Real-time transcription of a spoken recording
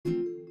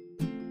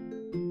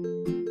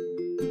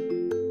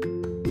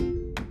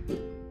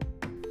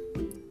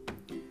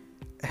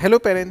Hello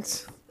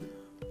parents,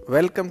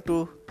 welcome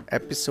to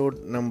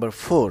episode number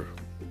 4.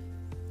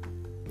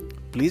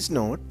 Please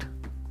note,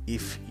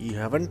 if you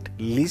haven't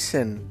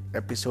listened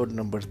episode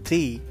number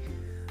 3,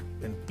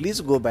 then please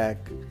go back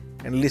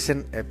and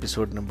listen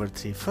episode number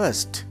 3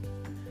 first.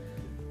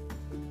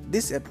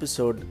 This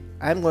episode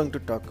I am going to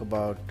talk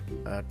about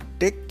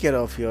take care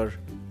of your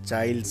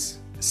child's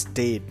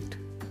state.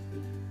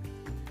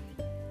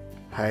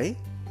 Hi,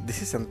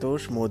 this is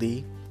Santosh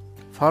Modi,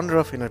 founder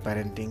of Inner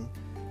Parenting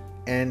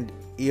and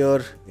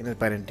your inner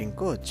parenting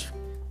coach.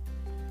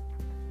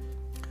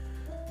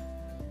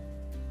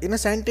 In a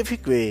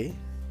scientific way,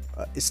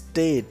 a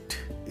state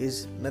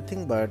is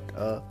nothing but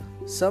a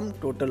sum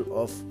total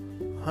of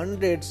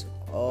hundreds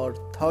or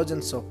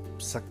thousands of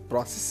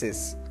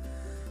processes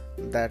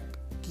that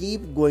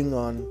keep going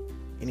on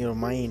in your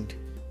mind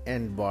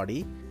and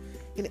body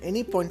in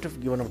any point of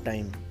given of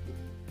time.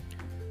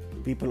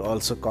 People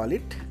also call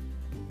it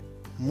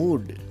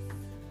mood.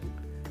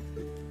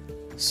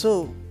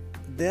 So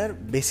there are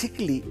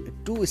basically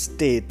two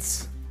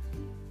states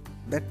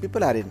that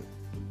people are in.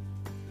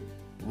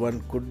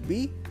 One could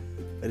be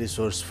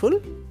resourceful,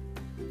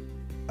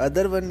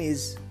 other one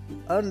is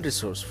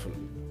unresourceful.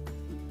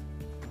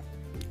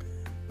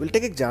 We'll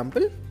take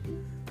example.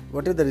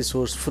 What is the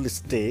resourceful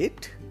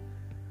state?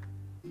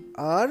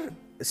 Are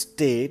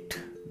state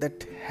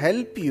that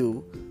help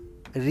you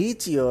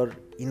reach your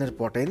inner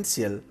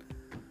potential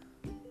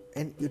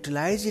and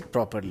utilize it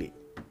properly.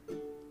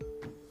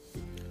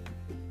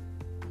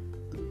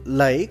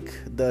 Like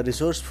the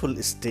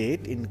resourceful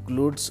state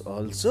includes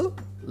also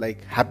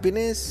like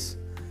happiness,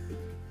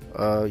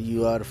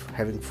 you are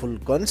having full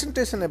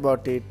concentration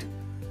about it,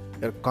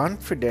 you're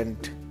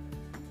confident,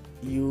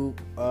 you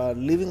are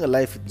living a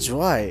life with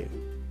joy,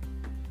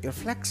 you're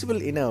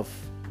flexible enough,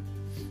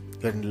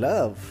 you're in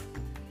love,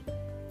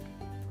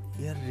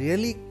 you're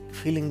really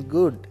feeling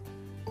good,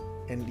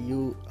 and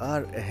you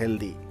are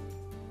healthy.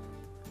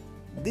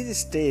 These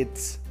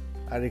states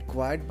are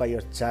required by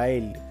your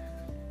child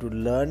to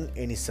learn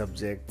any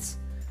subjects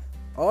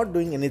or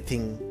doing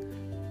anything,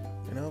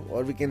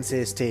 or we can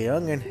say stay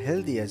young and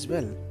healthy as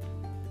well.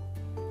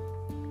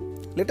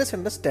 Let us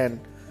understand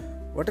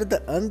what are the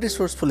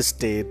unresourceful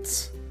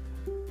states.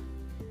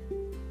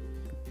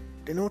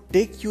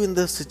 Take you in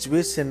the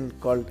situation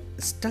called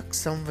stuck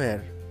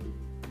somewhere,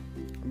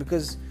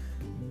 because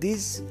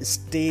these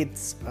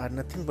states are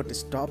nothing but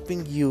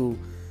stopping you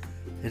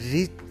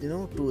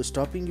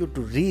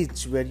to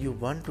reach where you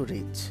want to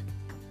reach.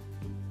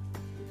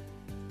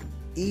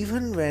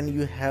 Even when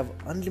you have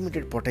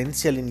unlimited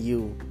potential in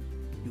you,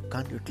 you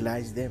can't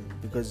utilize them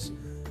because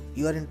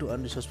you are into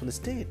unresourceful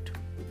state.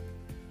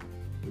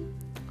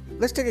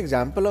 Let's take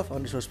example of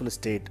unresourceful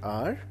state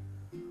are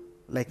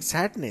like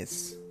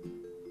sadness,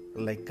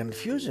 like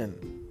confusion.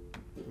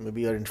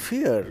 Maybe you are in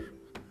fear.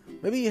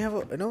 Maybe you have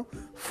a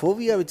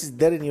phobia which is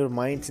there in your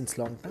mind since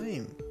long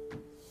time.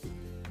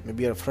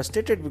 Maybe you are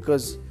frustrated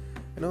because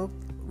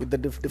with the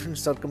different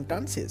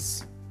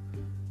circumstances.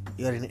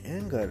 You are in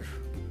anger.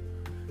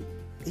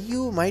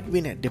 You might be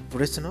in a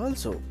depression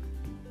also.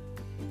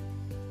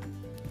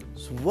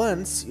 So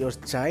once your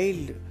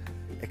child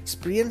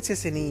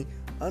experiences any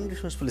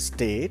unresourceful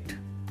state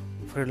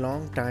for a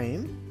long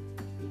time,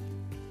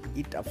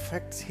 it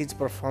affects his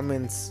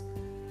performance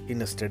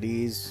in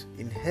studies,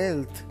 in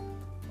health,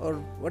 or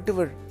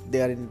whatever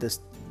they are in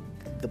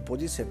the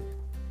position.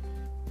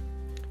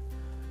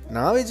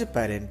 Now as a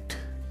parent,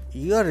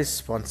 you are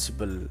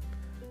responsible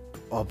to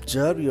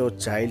observe your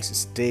child's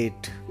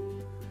state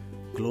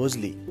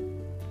closely.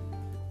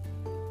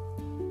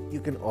 You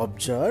can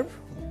observe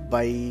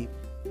by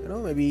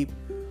maybe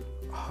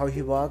how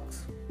he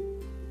walks,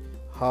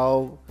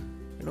 how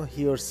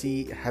he or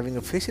she having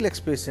a facial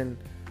expression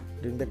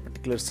during that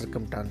particular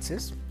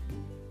circumstances,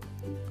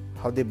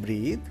 how they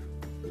breathe,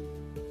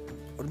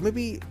 or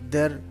maybe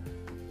their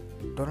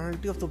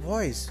tonality of the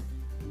voice,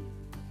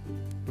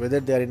 whether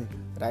they are in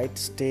right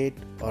state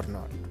or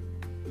not.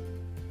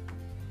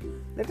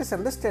 Let us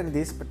understand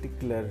this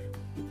particular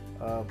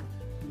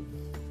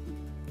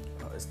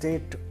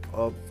state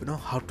of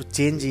how to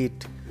change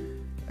it.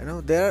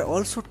 There are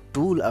also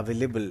tools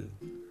available,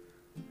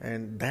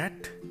 and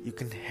that you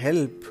can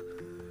help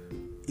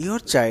your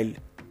child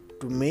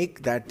to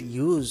make that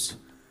use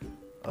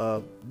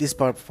this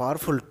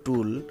powerful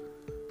tool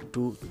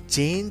to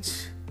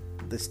change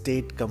the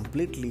state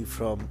completely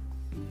from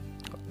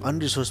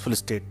unresourceful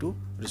state to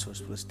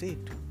resourceful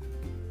state.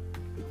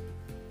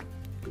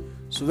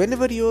 So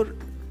whenever your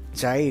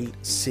child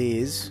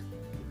says,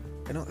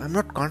 I'm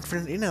not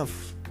confident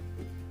enough,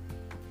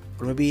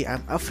 or maybe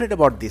I'm afraid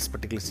about this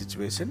particular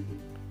situation,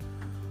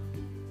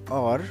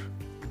 or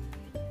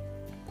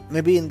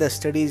maybe in the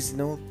studies,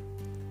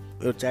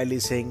 your child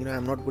is saying,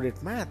 I'm not good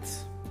at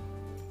maths,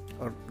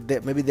 or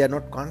maybe they are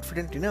not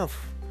confident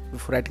enough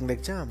before writing the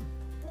exam.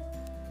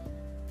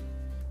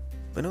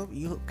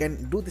 You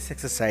can do this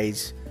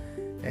exercise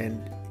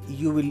and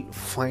you will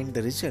find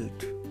the result.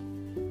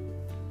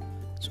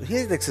 So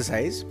here's the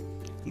exercise.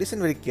 Listen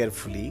very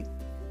carefully.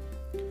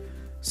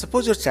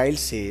 Suppose your child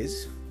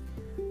says,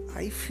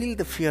 I feel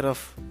the fear of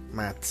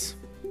maths.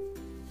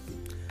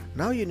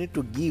 Now you need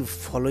to give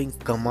following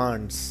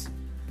commands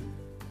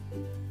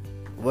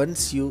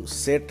once you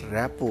set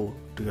rapport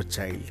to your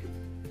child.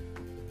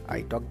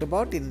 I talked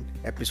about in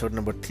episode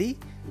number 3.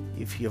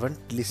 If you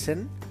haven't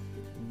listened,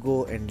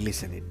 go and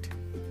listen it.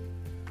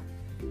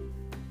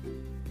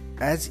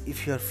 As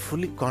if you are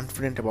fully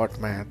confident about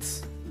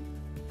maths,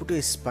 put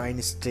your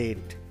spine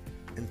straight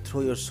and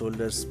throw your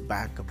shoulders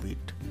back a bit.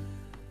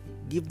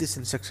 Give this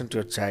instruction to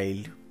your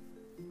child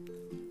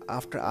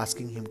after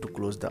asking him to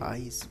close the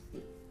eyes.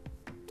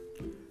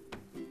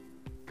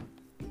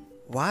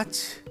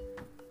 Watch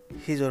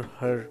his or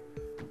her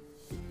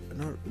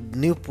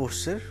new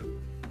posture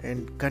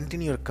and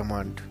continue your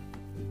command.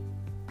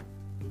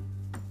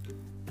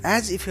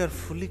 As if you are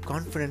fully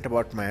confident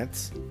about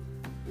maths,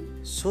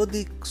 show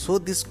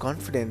this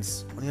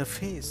confidence on your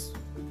face.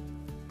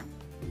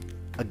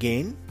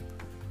 Again,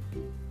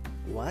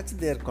 watch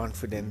their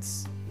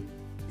confidence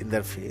in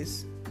their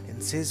face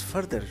and says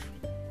further.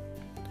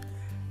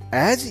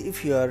 As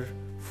if you are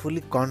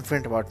fully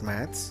confident about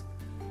maths,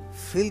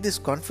 feel this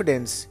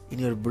confidence in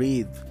your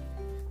breathe,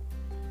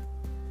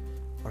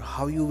 or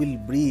how you will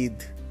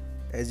breathe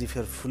as if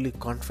you are fully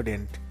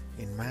confident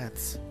in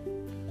maths.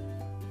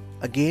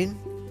 Again,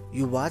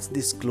 you watch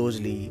this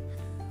closely,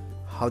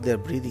 how they are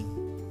breathing.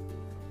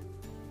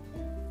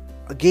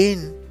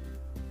 Again,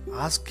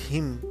 ask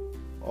him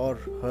or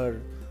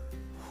her,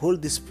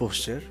 hold this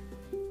posture.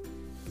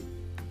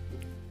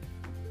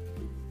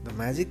 The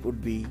magic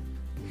would be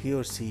he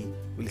or she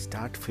will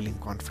start feeling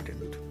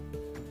confident.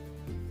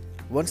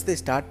 Once they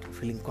start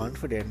feeling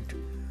confident,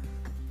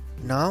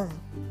 now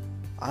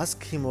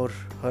ask him or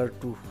her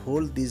to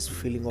hold this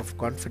feeling of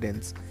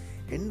confidence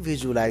and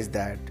visualize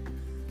that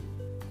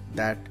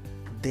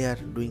they are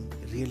doing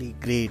really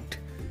great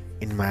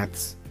in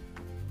maths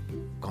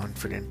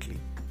confidently.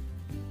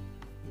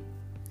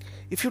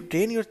 If you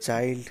train your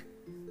child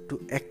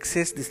to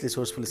access this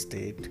resourceful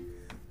state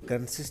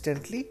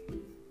consistently,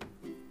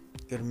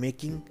 you're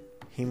making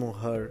him or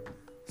her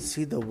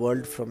see the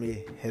world from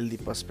a healthy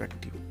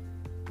perspective.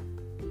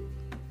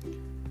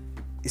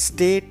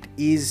 State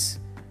is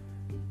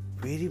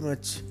very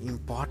much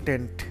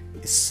important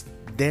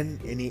than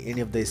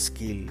any of the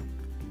skill.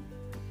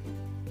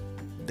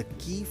 The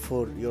key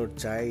for your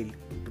child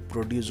to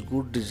produce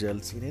good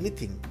results in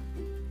anything,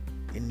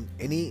 in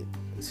any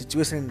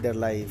situation in their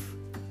life,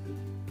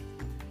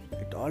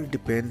 it all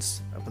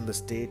depends upon the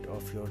state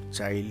of your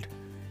child,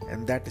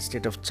 and that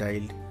state of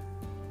child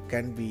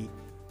can be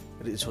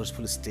a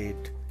resourceful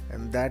state,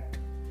 and that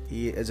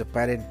as a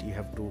parent you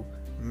have to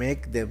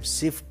make them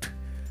shift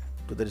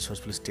to the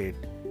resourceful state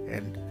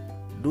and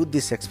do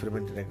this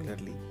experiment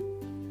regularly.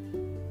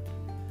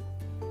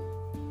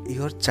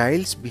 Your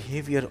child's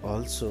behavior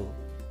also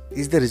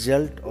is the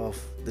result of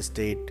the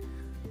state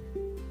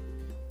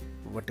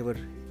whatever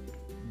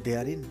they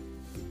are in.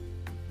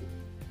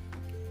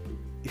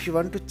 If you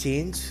want to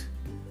change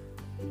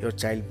your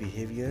child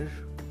behavior,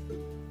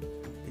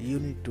 you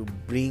need to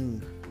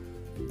bring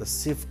the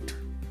shift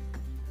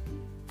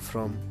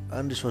from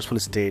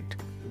unresourceful state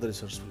to the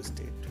resourceful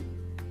state.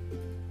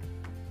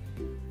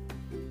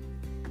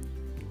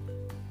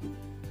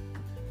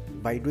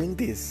 By doing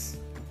this,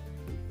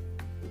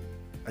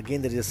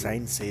 again there is a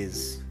sign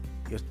says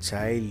your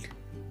child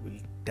will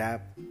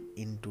tap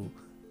into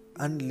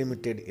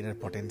unlimited inner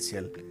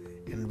potential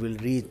and will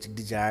reach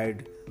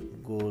desired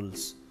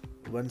goals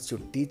once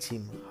you teach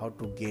him how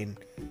to gain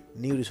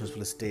new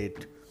resourceful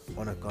state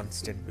on a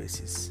constant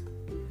basis.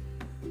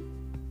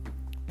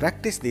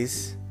 Practice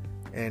this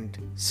and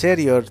share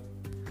your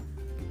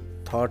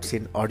thoughts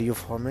in audio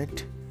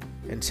format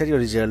and share your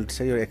results,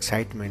 share your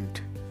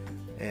excitement,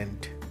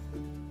 and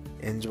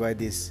enjoy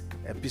this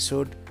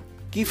episode.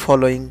 Keep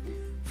following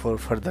for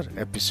further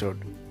episode.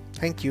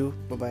 Thank you.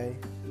 Bye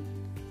bye.